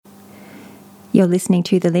You're listening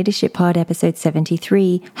to the Leadership Pod, episode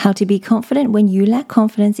 73, How to Be Confident When You Lack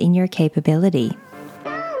Confidence in Your Capability.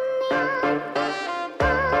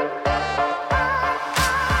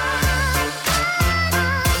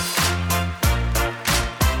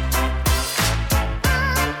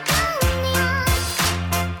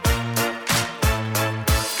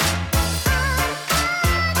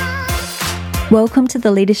 Welcome to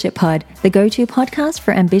the Leadership Pod, the go-to podcast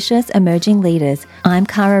for ambitious emerging leaders. I'm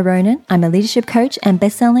Cara Ronan. I'm a leadership coach and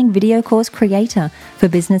best-selling video course creator for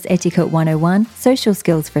Business Etiquette 101, Social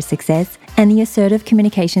Skills for Success, and the Assertive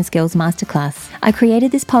Communication Skills Masterclass. I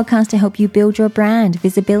created this podcast to help you build your brand,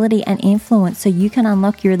 visibility, and influence so you can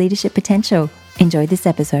unlock your leadership potential. Enjoy this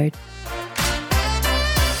episode.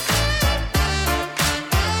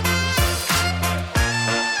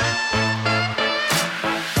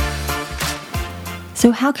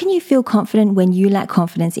 So how can you feel confident when you lack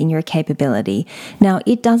confidence in your capability? Now,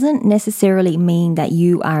 it doesn't necessarily mean that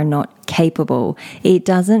you are not capable. It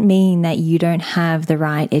doesn't mean that you don't have the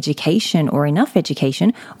right education or enough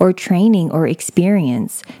education or training or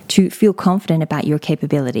experience to feel confident about your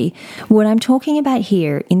capability. What I'm talking about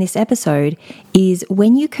here in this episode is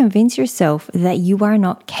when you convince yourself that you are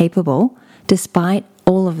not capable, despite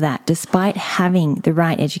all of that, despite having the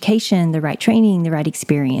right education, the right training, the right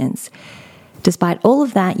experience. Despite all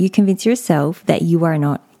of that, you convince yourself that you are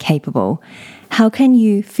not capable. How can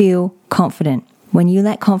you feel confident when you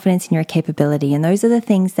lack confidence in your capability? And those are the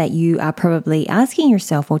things that you are probably asking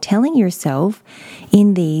yourself or telling yourself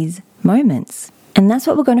in these moments. And that's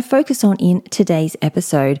what we're going to focus on in today's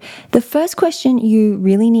episode. The first question you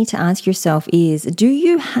really need to ask yourself is, do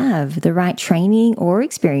you have the right training or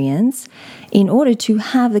experience in order to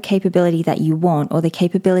have the capability that you want or the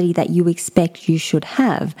capability that you expect you should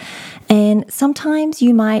have? And sometimes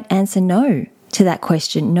you might answer no to that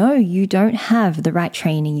question. No, you don't have the right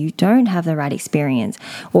training. You don't have the right experience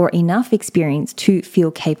or enough experience to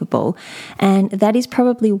feel capable. And that is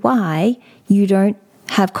probably why you don't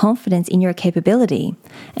have confidence in your capability.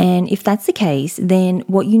 And if that's the case, then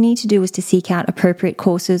what you need to do is to seek out appropriate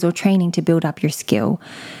courses or training to build up your skill.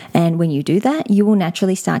 And when you do that, you will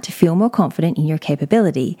naturally start to feel more confident in your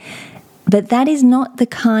capability. But that is not the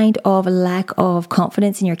kind of lack of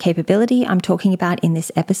confidence in your capability I'm talking about in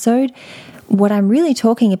this episode. What I'm really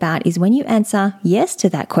talking about is when you answer yes to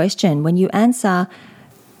that question, when you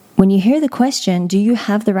hear the question, do you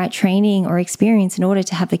have the right training or experience in order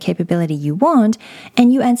to have the capability you want?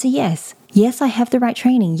 And you answer yes. Yes, I have the right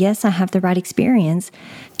training. Yes, I have the right experience.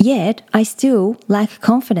 Yet, I still lack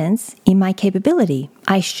confidence in my capability.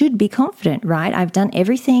 I should be confident, right? I've done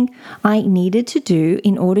everything I needed to do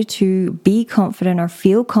in order to be confident or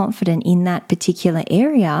feel confident in that particular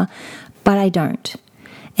area, but I don't.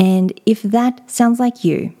 And if that sounds like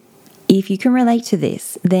you, if you can relate to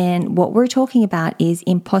this, then what we're talking about is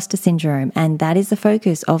imposter syndrome, and that is the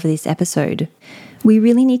focus of this episode. We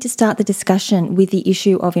really need to start the discussion with the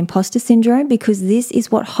issue of imposter syndrome because this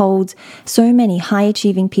is what holds so many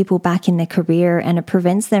high-achieving people back in their career, and it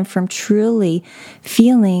prevents them from truly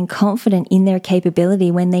feeling confident in their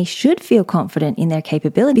capability when they should feel confident in their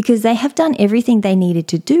capability because they have done everything they needed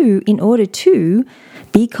to do in order to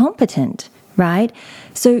be competent. Right?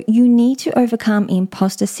 So you need to overcome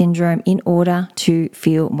imposter syndrome in order to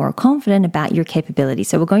feel more confident about your capability.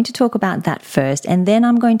 So we're going to talk about that first, and then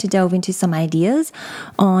I'm going to delve into some ideas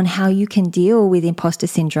on how you can deal with imposter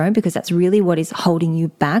syndrome because that's really what is holding you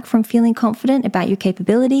back from feeling confident about your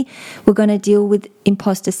capability. We're going to deal with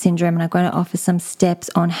imposter syndrome, and I'm going to offer some steps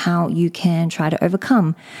on how you can try to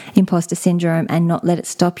overcome imposter syndrome and not let it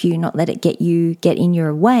stop you, not let it get in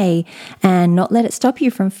your way, and not let it stop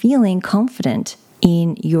you from feeling confident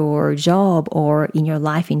in your job or in your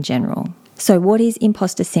life in general. So what is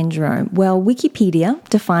imposter syndrome? Well, Wikipedia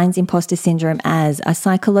defines imposter syndrome as a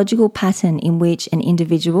psychological pattern in which an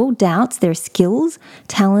individual doubts their skills,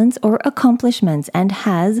 talents, or accomplishments and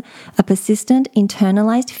has a persistent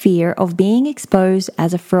internalized fear of being exposed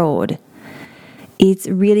as a fraud. It's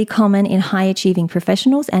really common in high-achieving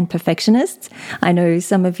professionals and perfectionists. I know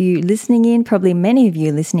some of you listening in, probably many of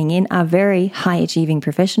you listening in, are very high-achieving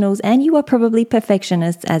professionals, and you are probably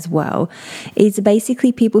perfectionists as well. It's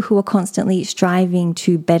basically people who are constantly striving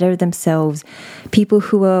to better themselves, people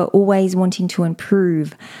who are always wanting to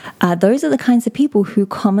improve. Those are the kinds of people who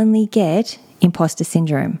commonly get imposter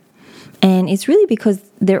syndrome. And it's really because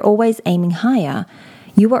they're always aiming higher.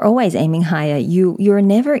 You are always aiming higher. You're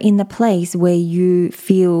never in the place where you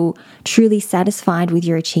feel truly satisfied with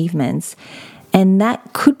your achievements. And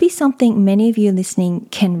that could be something many of you listening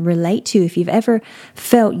can relate to. If you've ever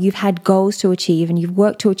felt you've had goals to achieve and you've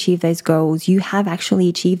worked to achieve those goals, you have actually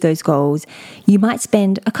achieved those goals, you might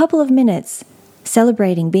spend a couple of minutes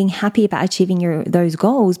celebrating, being happy about achieving those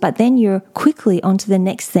goals, but then you're quickly onto the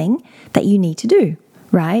next thing that you need to do,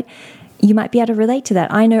 right? You might be able to relate to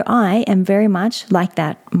that. I know I am very much like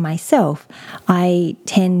that myself. I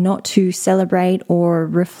tend not to celebrate or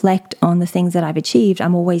reflect on the things that I've achieved.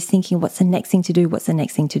 I'm always thinking, what's the next thing to do? What's the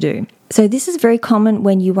next thing to do? So this is very common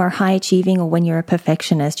when you are high achieving or when you're a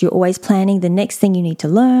perfectionist. You're always planning the next thing you need to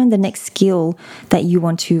learn, the next skill that you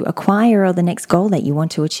want to acquire, or the next goal that you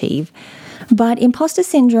want to achieve. But imposter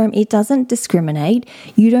syndrome, it doesn't discriminate.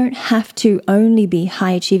 You don't have to only be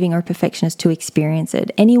high achieving or perfectionist to experience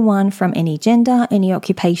it. Anyone from any gender, any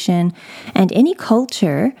occupation, and any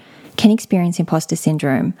culture can experience imposter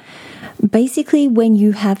syndrome. Basically, when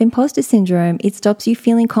you have imposter syndrome, it stops you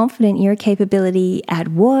feeling confident in your capability at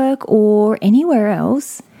work or anywhere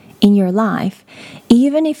else in your life.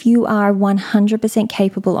 Even if you are 100%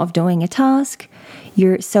 capable of doing a task,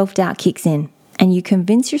 your self-doubt kicks in. And you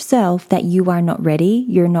convince yourself that you are not ready,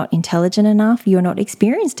 you're not intelligent enough, you're not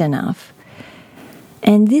experienced enough.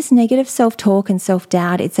 And this negative self-talk and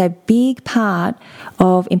self-doubt, it's a big part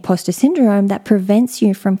of imposter syndrome that prevents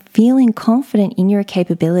you from feeling confident in your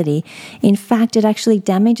capability. In fact, it actually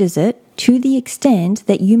damages it to the extent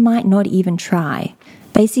that you might not even try.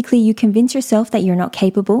 Basically, you convince yourself that you're not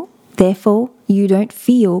capable, therefore you don't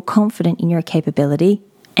feel confident in your capability,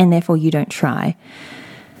 and therefore you don't try.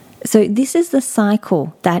 So this is the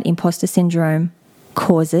cycle that imposter syndrome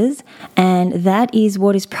causes, and that is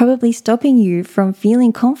what is probably stopping you from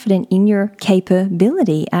feeling confident in your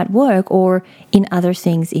capability at work or in other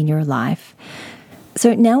things in your life.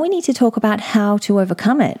 So now we need to talk about how to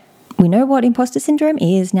overcome it. We know what imposter syndrome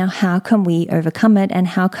is. Now, how can we overcome it, and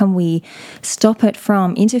how can we stop it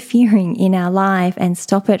from interfering in our life and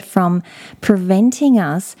stop it from preventing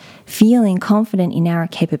us feeling confident in our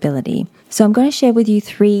capability? So I'm going to share with you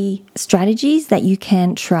 3 strategies that you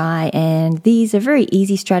can try, and these are very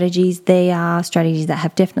easy strategies. They are strategies that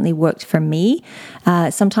have definitely worked for me.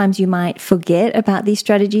 Sometimes you might forget about these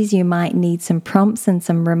strategies. You might need some prompts and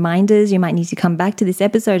some reminders. You might need to come back to this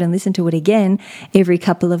episode and listen to it again every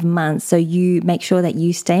couple of months. So you make sure that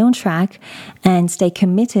you stay on track and stay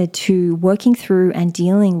committed to working through and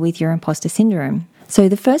dealing with your imposter syndrome. So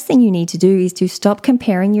the first thing you need to do is to stop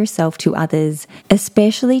comparing yourself to others,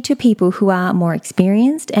 especially to people who are more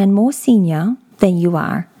experienced and more senior than you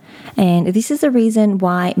are. And this is the reason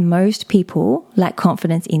why most people lack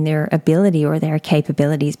confidence in their ability or their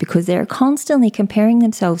capabilities, because they're constantly comparing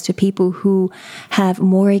themselves to people who have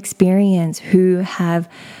more experience, who have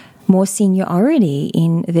more seniority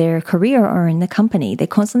in their career or in the company. They're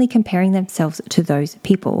constantly comparing themselves to those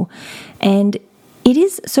people. And it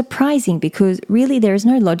is surprising because really there is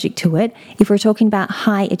no logic to it. If we're talking about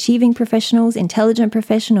high achieving professionals, intelligent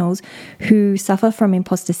professionals who suffer from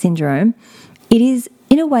imposter syndrome, it is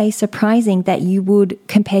in a way surprising that you would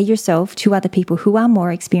compare yourself to other people who are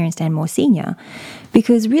more experienced and more senior.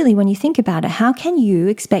 Because really, when you think about it, how can you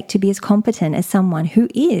expect to be as competent as someone who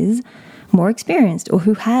is more experienced or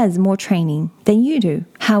who has more training than you do?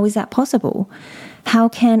 How is that possible? How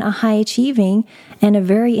can a high achieving and a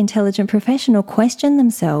very intelligent professional question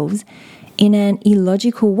themselves in an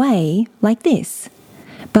illogical way like this?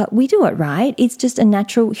 But we do it, right? It's just a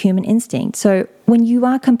natural human instinct. So when you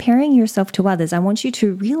are comparing yourself to others, I want you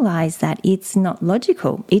to realize that it's not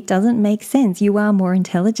logical. It doesn't make sense. You are more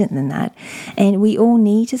intelligent than that. And we all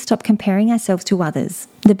need to stop comparing ourselves to others.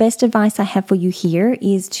 The best advice I have for you here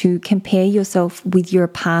is to compare yourself with your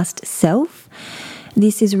past self.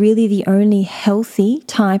 This is really the only healthy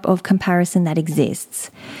type of comparison that exists.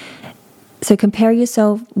 So compare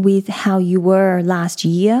yourself with how you were last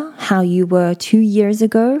year, how you were 2 years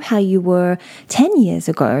ago, how you were 10 years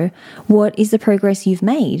ago. What is the progress you've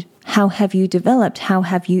made? How have you developed? How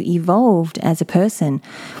have you evolved as a person?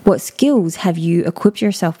 What skills have you equipped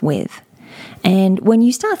yourself with? And when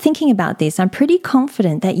you start thinking about this, I'm pretty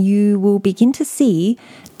confident that you will begin to see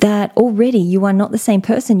that already you are not the same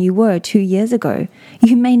person you were 2 years ago.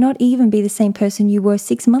 You may not even be the same person you were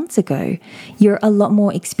 6 months ago. You're a lot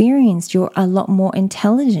more experienced. You're a lot more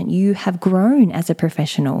intelligent. You have grown as a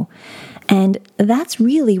professional. And that's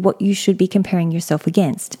really what you should be comparing yourself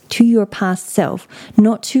against, to your past self,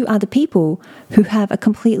 not to other people who have a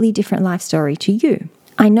completely different life story to you.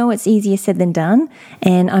 I know it's easier said than done,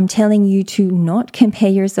 and I'm telling you to not compare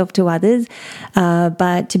yourself to others,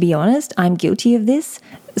 but to be honest, I'm guilty of this.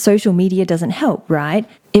 Social media doesn't help, right?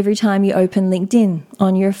 Every time you open LinkedIn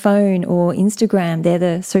on your phone or Instagram, they're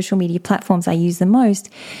the social media platforms I use the most,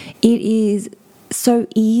 it is so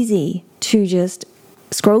easy to just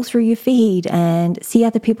scroll through your feed and see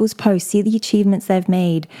other people's posts, see the achievements they've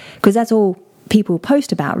made, because that's all people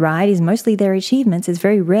post about, right, is mostly their achievements. It's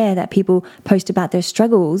very rare that people post about their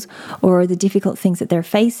struggles or the difficult things that they're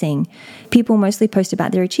facing. People mostly post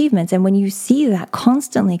about their achievements. And when you see that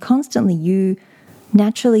constantly, you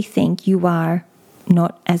naturally think you are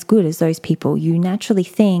not as good as those people. You naturally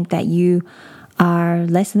think that you are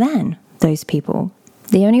less than those people.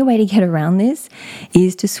 The only way to get around this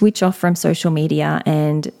is to switch off from social media,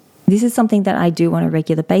 and this is something that I do on a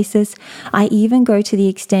regular basis. I even go to the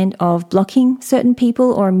extent of blocking certain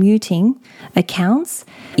people or muting accounts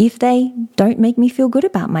if they don't make me feel good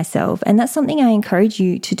about myself. And that's something I encourage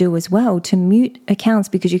you to do as well, to mute accounts,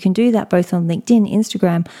 because you can do that both on LinkedIn,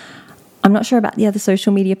 Instagram. I'm not sure about the other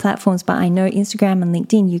social media platforms, but I know Instagram and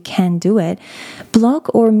LinkedIn, you can do it.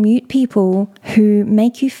 Block or mute people who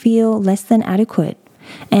make you feel less than adequate,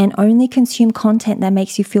 and only consume content that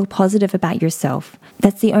makes you feel positive about yourself.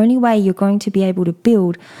 That's the only way you're going to be able to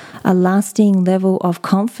build a lasting level of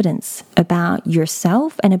confidence about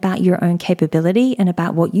yourself and about your own capability and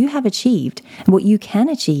about what you have achieved and what you can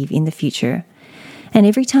achieve in the future. And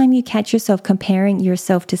every time you catch yourself comparing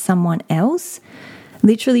yourself to someone else,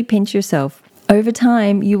 literally pinch yourself. Over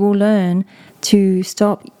time, you will learn to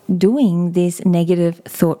stop doing this negative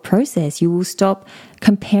thought process. You will stop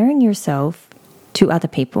comparing yourself to other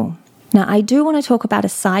people. Now, I do want to talk about a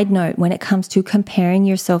side note when it comes to comparing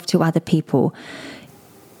yourself to other people.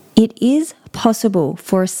 It is possible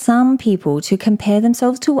for some people to compare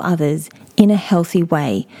themselves to others in a healthy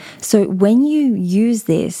way. So when you use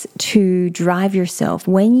this to drive yourself,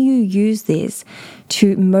 when you use this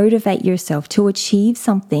to motivate yourself to achieve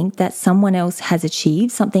something that someone else has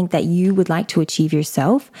achieved, something that you would like to achieve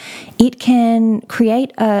yourself, it can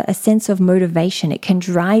create a sense of motivation. It can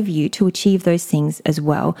drive you to achieve those things as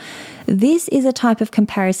well. This is a type of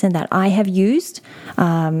comparison that I have used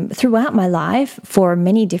throughout my life for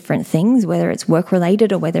many different things, whether it's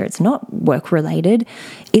work-related or whether it's not work-related.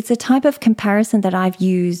 It's a type of comparison that I've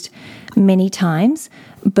used many times.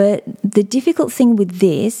 But the difficult thing with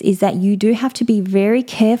this is that you do have to be very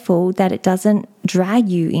careful that it doesn't drag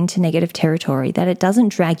you into negative territory, that it doesn't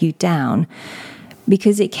drag you down,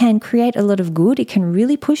 because it can create a lot of good. It can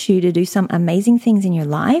really push you to do some amazing things in your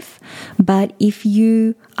life. But if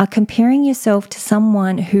you are comparing yourself to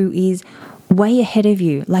someone who is way ahead of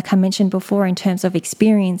you, like I mentioned before, in terms of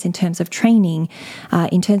experience, in terms of training,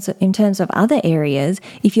 in terms of other areas,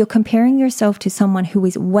 if you're comparing yourself to someone who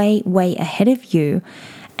is way ahead of you,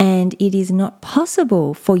 and it is not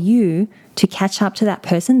possible for you to catch up to that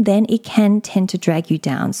person, then it can tend to drag you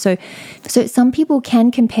down. So some people can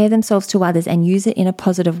compare themselves to others and use it in a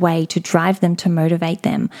positive way to drive them, to motivate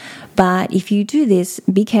them. But if you do this,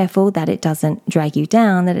 be careful that it doesn't drag you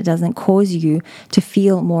down, that it doesn't cause you to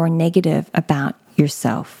feel more negative about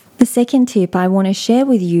yourself. The second tip I want to share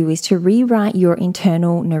with you is to rewrite your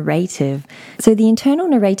internal narrative. So the internal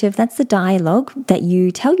narrative, that's the dialogue that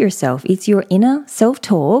you tell yourself. It's your inner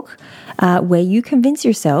self-talk where you convince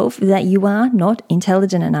yourself that you are not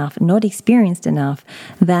intelligent enough, not experienced enough,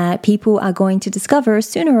 that people are going to discover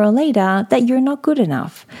sooner or later that you're not good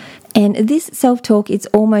enough. And this self-talk, it's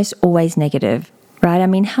almost always negative, right? I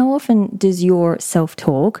mean, how often does your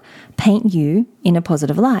self-talk paint you in a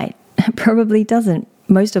positive light? It probably doesn't.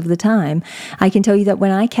 Most of the time. I can tell you that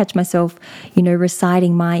when I catch myself,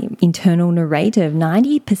 reciting my internal narrative,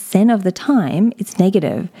 90% of the time it's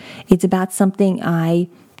negative. It's about something I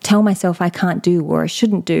tell myself I can't do or I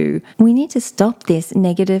shouldn't do. We need to stop this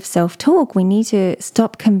negative self-talk. We need to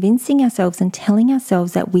stop convincing ourselves and telling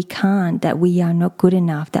ourselves that we can't, that we are not good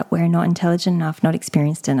enough, that we're not intelligent enough, not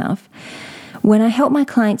experienced enough. When I help my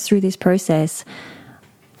clients through this process,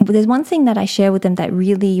 there's one thing that I share with them that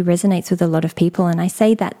really resonates with a lot of people, and I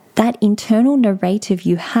say that internal narrative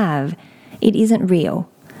you have, it isn't real.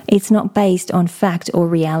 It's not based on fact or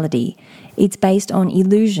reality. It's based on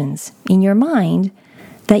illusions in your mind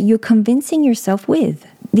that you're convincing yourself with.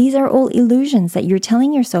 These are all illusions that you're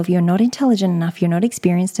telling yourself you're not intelligent enough, you're not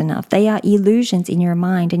experienced enough. They are illusions in your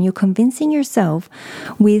mind, and you're convincing yourself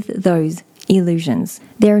with those illusions.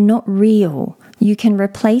 They're not real. You can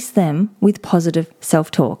replace them with positive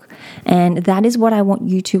self-talk. And that is what I want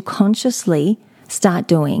you to consciously start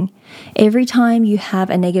doing. Every time you have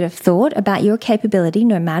a negative thought about your capability,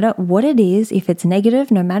 no matter what it is, if it's negative,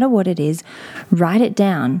 no matter what it is, write it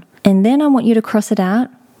down. And then I want you to cross it out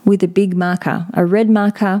with a big marker, a red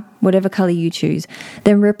marker, whatever color you choose.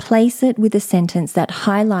 Then replace it with a sentence that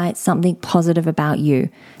highlights something positive about you,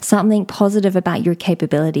 something positive about your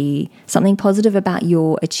capability, something positive about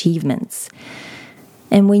your achievements.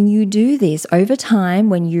 And when you do this over time,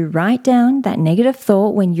 when you write down that negative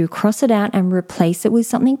thought, when you cross it out and replace it with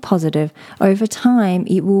something positive, over time,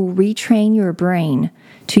 it will retrain your brain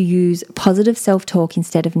to use positive self-talk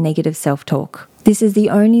instead of negative self-talk. This is the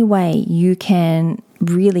only way you can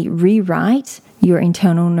really rewrite your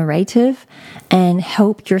internal narrative and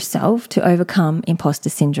help yourself to overcome imposter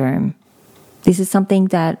syndrome. This is something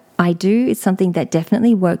that I do. It's something that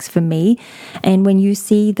definitely works for me. And when you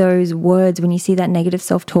see those words, when you see that negative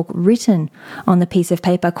self-talk written on the piece of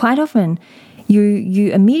paper, quite often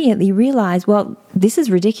you immediately realize, well, this is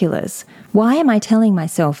ridiculous. Why am I telling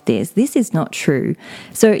myself this? This is not true.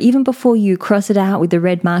 So even before you cross it out with the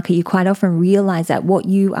red marker, you quite often realize that what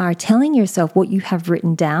you are telling yourself, what you have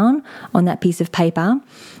written down on that piece of paper,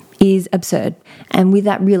 is absurd. And with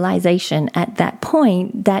that realization at that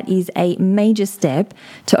point, that is a major step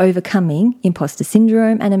to overcoming imposter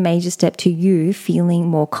syndrome and a major step to you feeling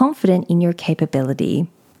more confident in your capability.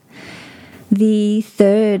 The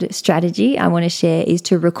third strategy I want to share is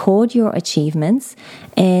to record your achievements.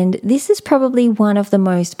 And this is probably one of the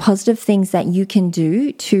most positive things that you can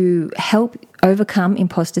do to help overcome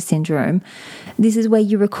imposter syndrome. This is where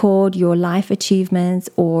you record your life achievements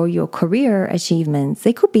or your career achievements.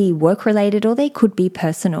 They could be work-related or they could be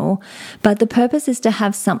personal, but the purpose is to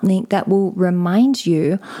have something that will remind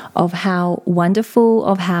you of how wonderful,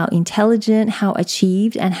 of how intelligent, how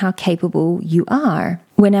achieved, and how capable you are.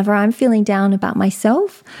 Whenever I'm feeling down about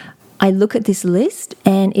myself, I look at this list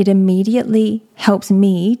and it immediately helps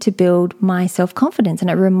me to build my self-confidence,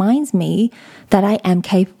 and it reminds me that I am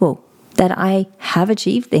capable, that I have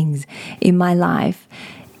achieved things in my life.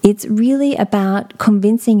 It's really about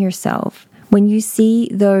convincing yourself. When you see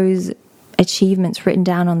those achievements written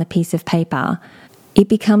down on the piece of paper, it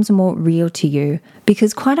becomes more real to you,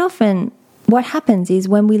 because quite often what happens is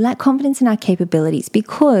when we lack confidence in our capabilities,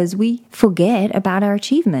 because we forget about our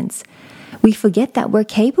achievements. We forget that we're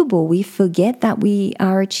capable. We forget that we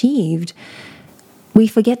are achieved. We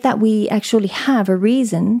forget that we actually have a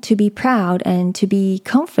reason to be proud and to be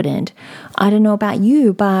confident. I don't know about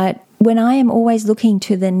you, but when I am always looking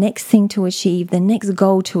to the next thing to achieve, the next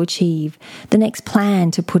goal to achieve, the next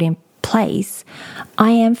plan to put in place,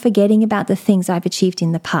 I am forgetting about the things I've achieved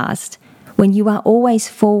in the past. When you are always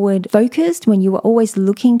forward focused, when you are always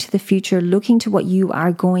looking to the future, looking to what you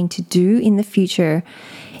are going to do in the future,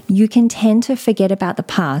 you can tend to forget about the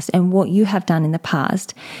past and what you have done in the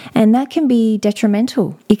past. And that can be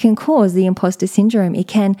detrimental. It can cause the imposter syndrome. It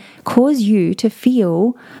can cause you to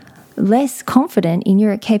feel less confident in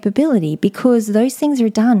your capability, because those things are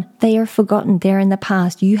done. They are forgotten. They're in the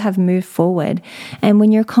past. You have moved forward. And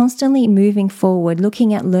when you're constantly moving forward,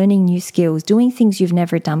 looking at learning new skills, doing things you've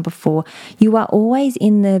never done before, you are always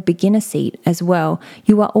in the beginner seat as well.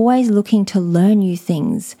 You are always looking to learn new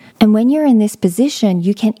things. And when you're in this position,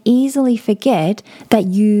 you can easily forget that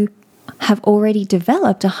you have already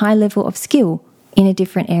developed a high level of skill in a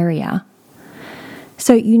different area.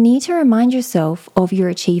 So you need to remind yourself of your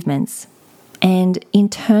achievements and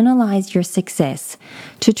internalize your success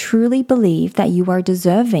to truly believe that you are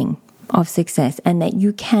deserving of success and that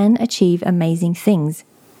you can achieve amazing things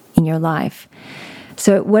in your life.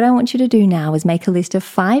 So what I want you to do now is make a list of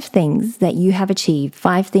 5 things that you have achieved,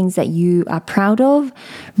 5 things that you are proud of,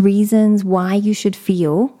 reasons why you should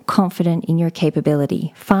feel confident in your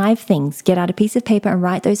capability. 5 things. Get out a piece of paper and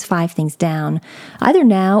write those 5 things down, either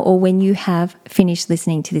now or when you have finished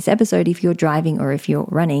listening to this episode. If you're driving or if you're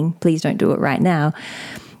running, please don't do it right now.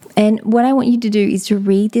 And what I want you to do is to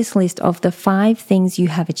read this list of the 5 things you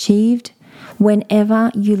have achieved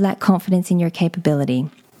whenever you lack confidence in your capability.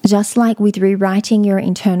 Just like with rewriting your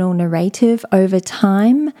internal narrative over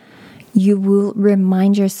time, you will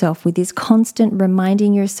remind yourself with this constant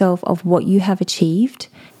reminding yourself of what you have achieved.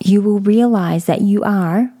 You will realize that you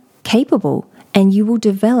are capable and you will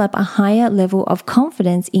develop a higher level of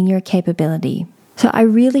confidence in your capability. So I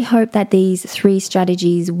really hope that these 3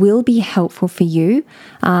 strategies will be helpful for you.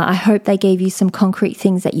 I hope they gave you some concrete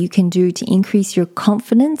things that you can do to increase your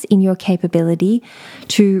confidence in your capability,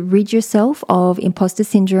 to rid yourself of imposter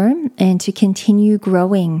syndrome, and to continue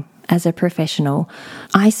growing as a professional.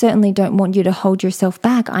 I certainly don't want you to hold yourself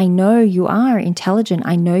back. I know you are intelligent.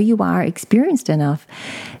 I know you are experienced enough.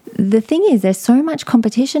 The thing is, there's so much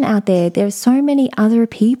competition out there. There's so many other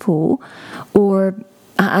people or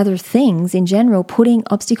other things in general putting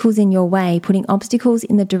obstacles in your way, putting obstacles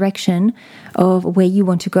in the direction of where you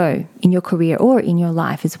want to go in your career or in your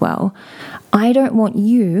life as well. I don't want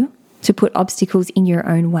you to put obstacles in your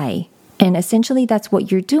own way. And essentially that's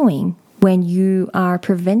what you're doing when you are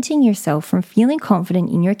preventing yourself from feeling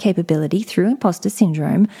confident in your capability through imposter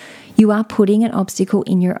syndrome. You are putting an obstacle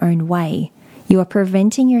in your own way. You are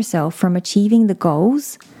preventing yourself from achieving the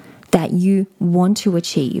goals that you want to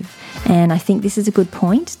achieve. And I think this is a good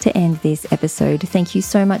point to end this episode. Thank you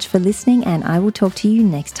so much for listening, and I will talk to you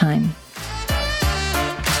next time.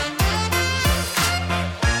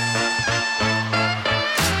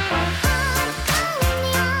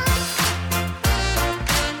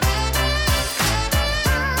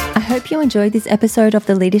 I hope you enjoyed this episode of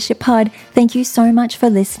the Leadership Pod. Thank you so much for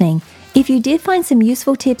listening. If you did find some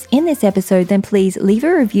useful tips in this episode, then please leave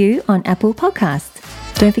a review on Apple Podcasts.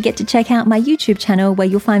 Don't forget to check out my YouTube channel where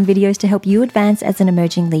you'll find videos to help you advance as an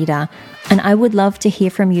emerging leader. And I would love to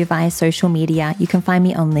hear from you via social media. You can find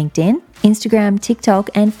me on LinkedIn, Instagram, TikTok,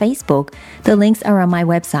 and Facebook. The links are on my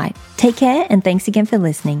website. Take care, and thanks again for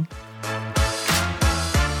listening.